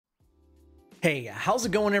Hey, how's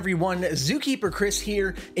it going everyone? ZookeeperChris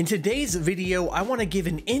here. In today's video, I want to give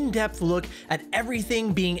an in-depth look at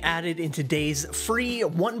everything being added in today's free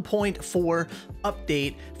 1.4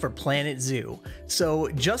 update for Planet Zoo. So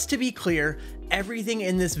just to be clear, everything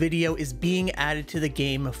in this video is being added to the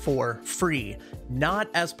game for free, not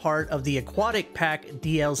as part of the Aquatic Pack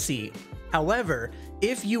DLC. However,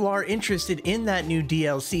 if you are interested in that new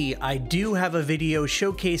DLC, I do have a video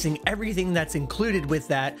showcasing everything that's included with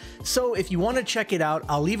that, so if you want to check it out,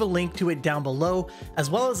 I'll leave a link to it down below, as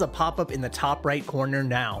well as a pop-up in the top right corner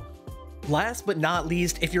now. Last but not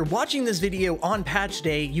least, if you're watching this video on patch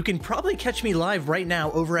day, you can probably catch me live right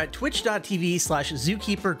now over at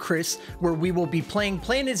twitch.tv/ZookeeperChris, where we will be playing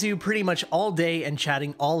Planet Zoo pretty much all day and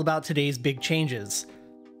chatting all about today's big changes.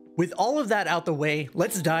 With all of that out the way,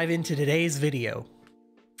 let's dive into today's video.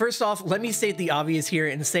 First off, let me state the obvious here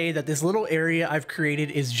and say that this little area I've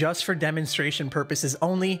created is just for demonstration purposes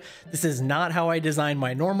only. This is not how I design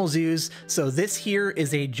my normal zoos, so this here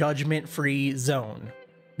is a judgment-free zone.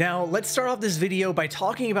 Now, let's start off this video by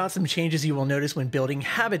talking about some changes you will notice when building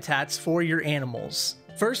habitats for your animals.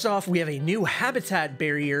 First off, we have a new habitat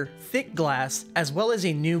barrier, thick glass, as well as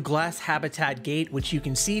a new glass habitat gate, which you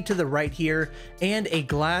can see to the right here, and a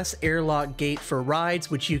glass airlock gate for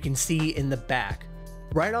rides, which you can see in the back.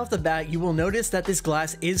 Right off the bat, you will notice that this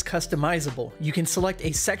glass is customizable. You can select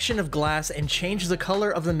a section of glass and change the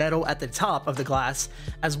color of the metal at the top of the glass,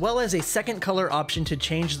 as well as a second color option to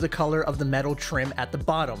change the color of the metal trim at the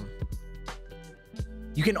bottom.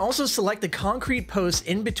 You can also select the concrete posts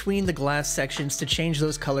in between the glass sections to change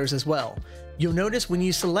those colors as well. You'll notice when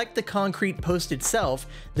you select the concrete post itself,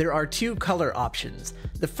 there are two color options.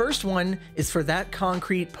 The first one is for that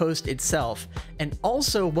concrete post itself, and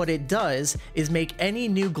also what it does is make any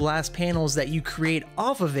new glass panels that you create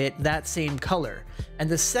off of it that same color. And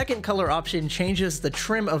the second color option changes the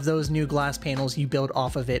trim of those new glass panels you build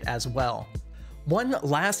off of it as well. One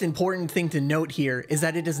last important thing to note here is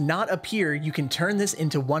that it does not appear you can turn this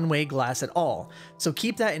into one-way glass at all, so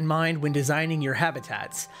keep that in mind when designing your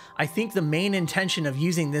habitats. I think the main intention of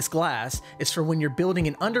using this glass is for when you're building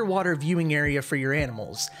an underwater viewing area for your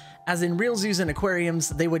animals. As in real zoos and aquariums,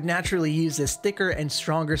 they would naturally use this thicker and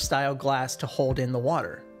stronger style glass to hold in the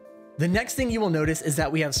water. The next thing you will notice is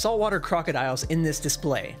that we have saltwater crocodiles in this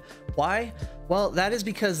display. Why? Well, that is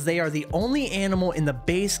because they are the only animal in the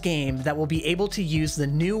base game that will be able to use the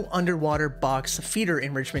new underwater box feeder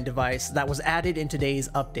enrichment device that was added in today's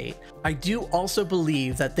update. I do also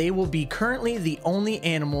believe that they will be currently the only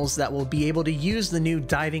animals that will be able to use the new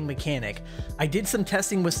diving mechanic. I did some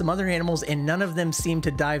testing with some other animals and none of them seem to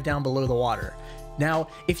dive down below the water. Now,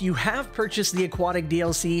 if you have purchased the Aquatic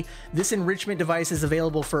DLC, this enrichment device is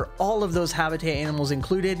available for all of those habitat animals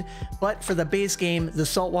included, but for the base game, the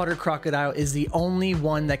saltwater crocodile is the only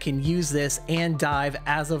one that can use this and dive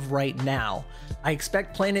as of right now. I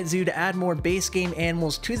expect Planet Zoo to add more base game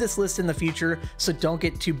animals to this list in the future, so don't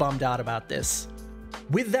get too bummed out about this.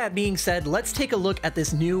 With that being said, let's take a look at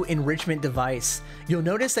this new enrichment device. You'll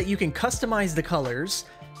notice that you can customize the colors.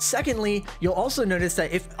 Secondly, you'll also notice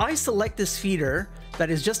that if I select this feeder that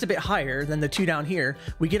is just a bit higher than the two down here,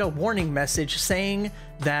 we get a warning message saying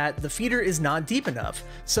that the feeder is not deep enough.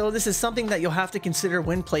 So this is something that you'll have to consider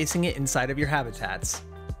when placing it inside of your habitats.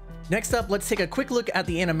 Next up, let's take a quick look at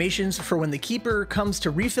the animations for when the keeper comes to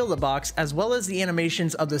refill the box, as well as the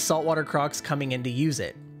animations of the saltwater crocs coming in to use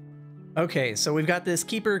it. Okay, so we've got this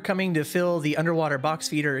keeper coming to fill the underwater box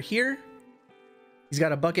feeder here. He's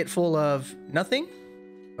got a bucket full of nothing.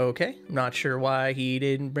 Okay, not sure why he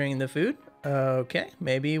didn't bring the food. Okay,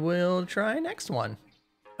 maybe we'll try next one.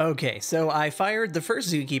 Okay, so I fired the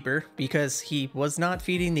first zookeeper because he was not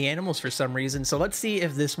feeding the animals for some reason. So let's see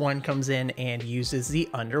if this one comes in and uses the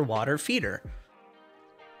underwater feeder.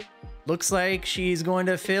 Looks like she's going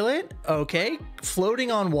to fill it. Okay,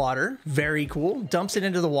 floating on water. Very cool. Dumps it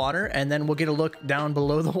into the water, and then we'll get a look down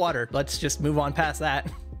below the water. Let's just move on past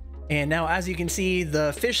that. And now, as you can see,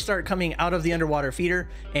 the fish start coming out of the underwater feeder,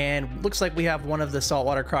 and looks like we have one of the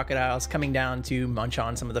saltwater crocodiles coming down to munch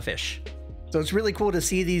on some of the fish. So it's really cool to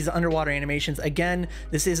see these underwater animations. Again,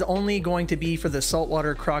 this is only going to be for the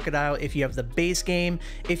saltwater crocodile if you have the base game.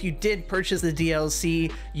 If you did purchase the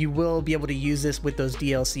DLC, you will be able to use this with those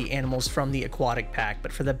DLC animals from the aquatic pack.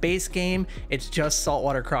 But for the base game, it's just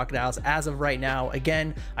saltwater crocodiles as of right now.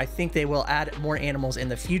 Again, I think they will add more animals in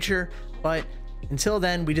the future, but until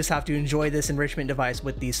then, we just have to enjoy this enrichment device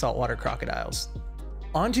with these saltwater crocodiles.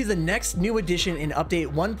 On to the next new addition in update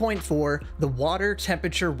 1.4, the water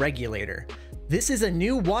temperature regulator. This is a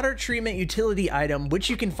new water treatment utility item which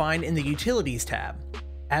you can find in the utilities tab.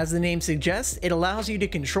 As the name suggests, it allows you to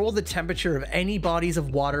control the temperature of any bodies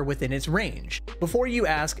of water within its range. Before you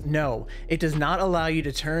ask, no, it does not allow you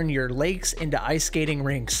to turn your lakes into ice skating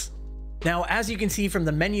rinks. Now, as you can see from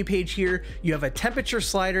the menu page here, you have a temperature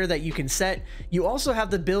slider that you can set. You also have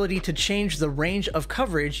the ability to change the range of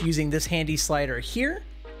coverage using this handy slider here.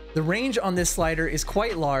 The range on this slider is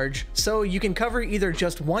quite large, so you can cover either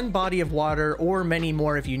just one body of water or many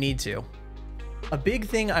more if you need to. A big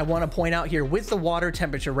thing I want to point out here with the water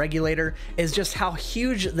temperature regulator is just how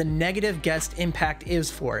huge the negative guest impact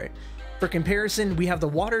is for it. For comparison, we have the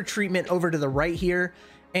water treatment over to the right here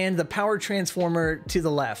and the power transformer to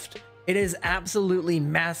the left. It is absolutely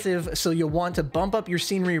massive, so you'll want to bump up your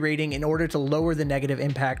scenery rating in order to lower the negative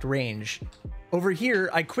impact range. Over here,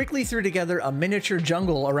 I quickly threw together a miniature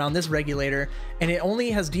jungle around this regulator, and it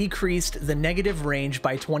only has decreased the negative range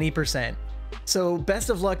by 20%. So best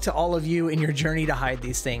of luck to all of you in your journey to hide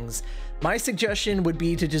these things. My suggestion would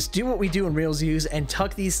be to just do what we do in real zoos and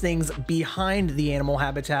tuck these things behind the animal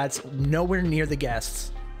habitats, nowhere near the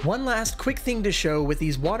guests. One last quick thing to show with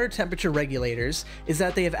these water temperature regulators is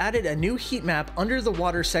that they have added a new heat map under the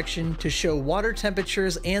water section to show water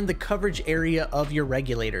temperatures and the coverage area of your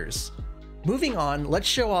regulators. Moving on, let's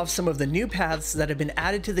show off some of the new paths that have been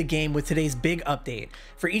added to the game with today's big update.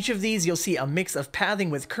 For each of these, you'll see a mix of pathing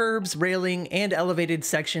with curbs, railing, and elevated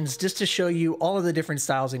sections just to show you all of the different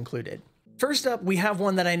styles included. First up, we have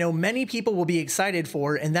one that I know many people will be excited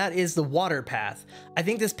for, and that is the water path. I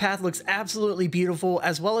think this path looks absolutely beautiful,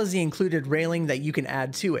 as well as the included railing that you can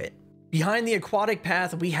add to it. Behind the aquatic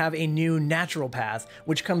path, we have a new natural path,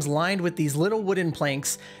 which comes lined with these little wooden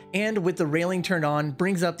planks, and with the railing turned on,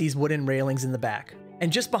 brings up these wooden railings in the back.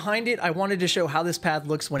 And just behind it, I wanted to show how this path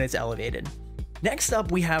looks when it's elevated. Next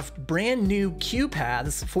up, we have brand new queue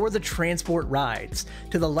paths for the transport rides.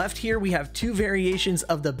 To the left here, we have two variations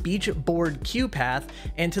of the beach board queue path,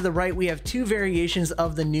 and to the right, we have two variations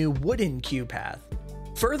of the new wooden queue path.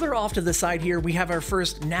 Further off to the side here, we have our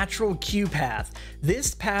first natural queue path.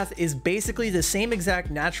 This path is basically the same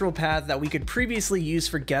exact natural path that we could previously use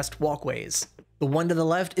for guest walkways. The one to the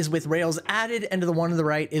left is with rails added, and the one to the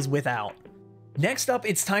right is without. Next up,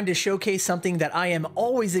 it's time to showcase something that I am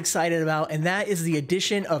always excited about, and that is the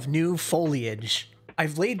addition of new foliage.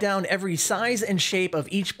 I've laid down every size and shape of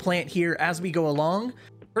each plant here as we go along.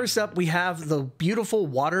 First up, we have the beautiful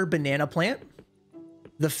water banana plant,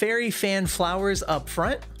 the fairy fan flowers up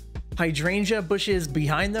front, hydrangea bushes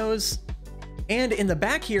behind those, and in the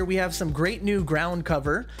back here we have some great new ground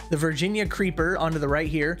cover, the Virginia creeper onto the right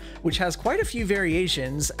here, which has quite a few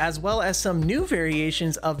variations, as well as some new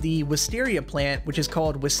variations of the wisteria plant, which is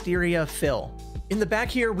called Wisteria Phil. In the back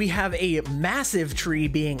here we have a massive tree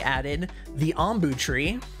being added, the ombu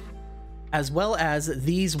tree, as well as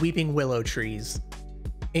these weeping willow trees.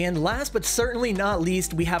 And last but certainly not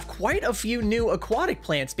least, we have quite a few new aquatic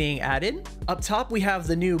plants being added. Up top, we have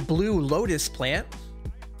the new blue lotus plant.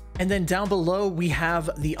 And then down below, we have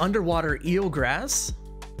the underwater eelgrass.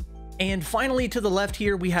 And finally, to the left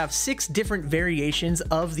here, we have 6 different variations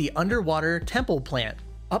of the underwater temple plant.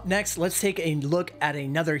 Up next, let's take a look at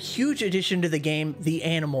another huge addition to the game, the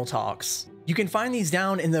animal talks. You can find these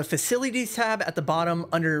down in the facilities tab at the bottom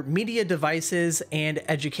under media devices and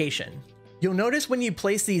education. You'll notice when you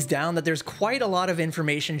place these down that there's quite a lot of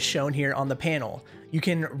information shown here on the panel. You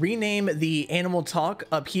can rename the animal talk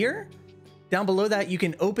up here. Down below that, you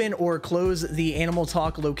can open or close the animal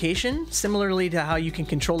talk location, similarly to how you can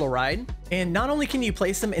control a ride. And not only can you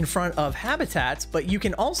place them in front of habitats, but you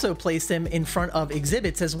can also place them in front of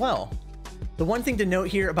exhibits as well. The one thing to note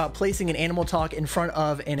here about placing an animal talk in front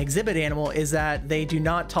of an exhibit animal is that they do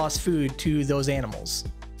not toss food to those animals.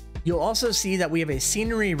 You'll also see that we have a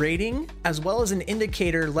scenery rating, as well as an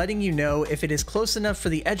indicator letting you know if it is close enough for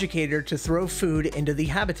the educator to throw food into the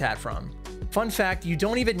habitat from. Fun fact, you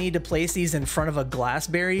don't even need to place these in front of a glass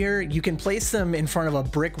barrier. You can place them in front of a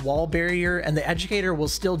brick wall barrier, and the educator will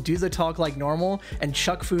still do the talk like normal and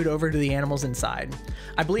chuck food over to the animals inside.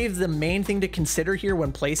 I believe the main thing to consider here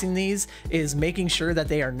when placing these is making sure that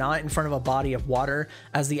they are not in front of a body of water,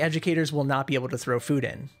 as the educators will not be able to throw food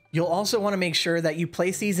in. You'll also want to make sure that you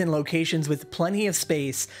place these in locations with plenty of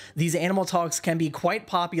space. These animal talks can be quite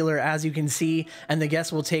popular, as you can see, and the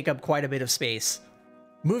guests will take up quite a bit of space.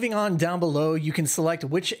 Moving on down below, you can select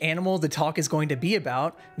which animal the talk is going to be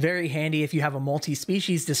about. Very handy if you have a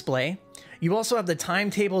multi-species display. You also have the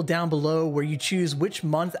timetable down below where you choose which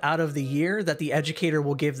month out of the year that the educator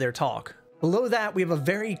will give their talk. Below that, we have a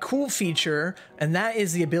very cool feature, and that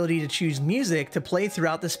is the ability to choose music to play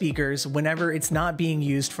throughout the speakers whenever it's not being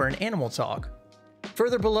used for an animal talk.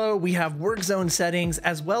 Further below, we have work zone settings,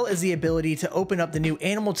 as well as the ability to open up the new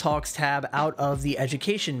Animal Talks tab out of the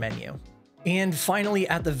education menu. And finally,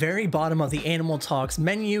 at the very bottom of the Animal Talks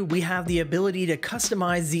menu, we have the ability to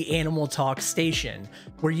customize the Animal Talks station,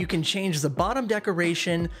 where you can change the bottom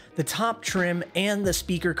decoration, the top trim, and the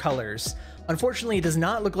speaker colors. Unfortunately, it does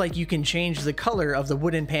not look like you can change the color of the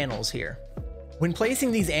wooden panels here. When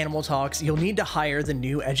placing these Animal Talks, you'll need to hire the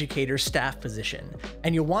new educator staff position,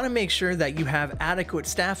 and you'll want to make sure that you have adequate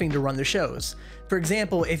staffing to run the shows. For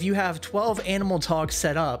example, if you have 12 Animal Talks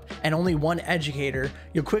set up and only one educator,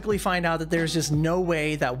 you'll quickly find out that there's just no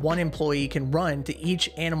way that one employee can run to each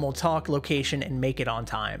Animal Talk location and make it on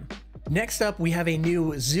time. Next up, we have a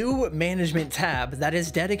new zoo management tab that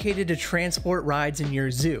is dedicated to transport rides in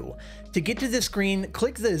your zoo. To get to the screen,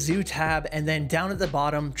 click the zoo tab and then down at the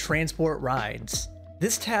bottom, transport rides.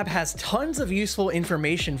 This tab has tons of useful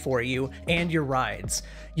information for you and your rides.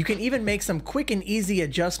 You can even make some quick and easy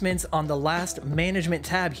adjustments on the last management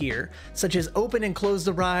tab here, such as open and close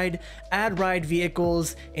the ride, add ride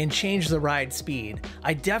vehicles, and change the ride speed.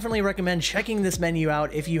 I definitely recommend checking this menu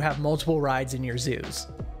out if you have multiple rides in your zoos.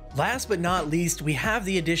 Last but not least, we have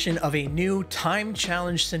the addition of a new time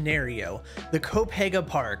challenge scenario, the Copega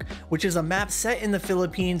Park, which is a map set in the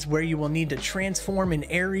Philippines where you will need to transform an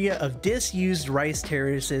area of disused rice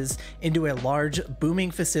terraces into a large,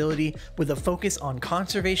 booming facility with a focus on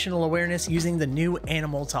conservational awareness using the new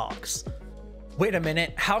Animal Talks. Wait a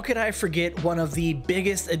minute, how could I forget one of the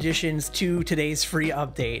biggest additions to today's free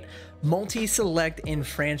update? Multi-select in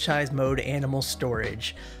franchise mode animal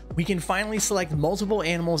storage. We can finally select multiple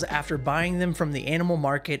animals after buying them from the animal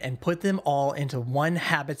market and put them all into one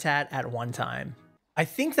habitat at one time. I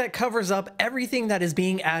think that covers up everything that is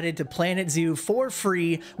being added to Planet Zoo for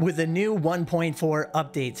free with the new 1.4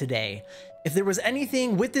 update today. If there was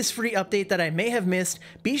anything with this free update that I may have missed,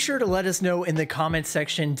 be sure to let us know in the comments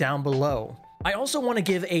section down below. I also want to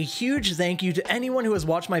give a huge thank you to anyone who has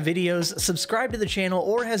watched my videos, subscribed to the channel,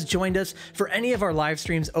 or has joined us for any of our live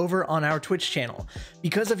streams over on our Twitch channel.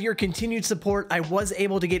 Because of your continued support, I was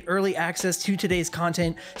able to get early access to today's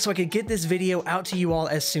content so I could get this video out to you all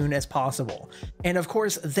as soon as possible. And of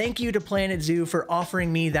course, thank you to Planet Zoo for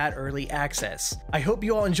offering me that early access. I hope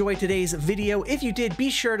you all enjoyed today's video. If you did,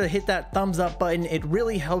 be sure to hit that thumbs up button. It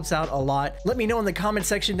really helps out a lot. Let me know in the comment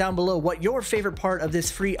section down below what your favorite part of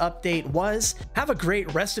this free update was. Have a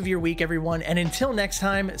great rest of your week, everyone, and until next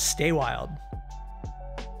time, stay wild.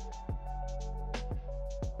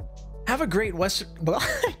 Have a great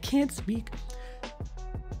I can't speak.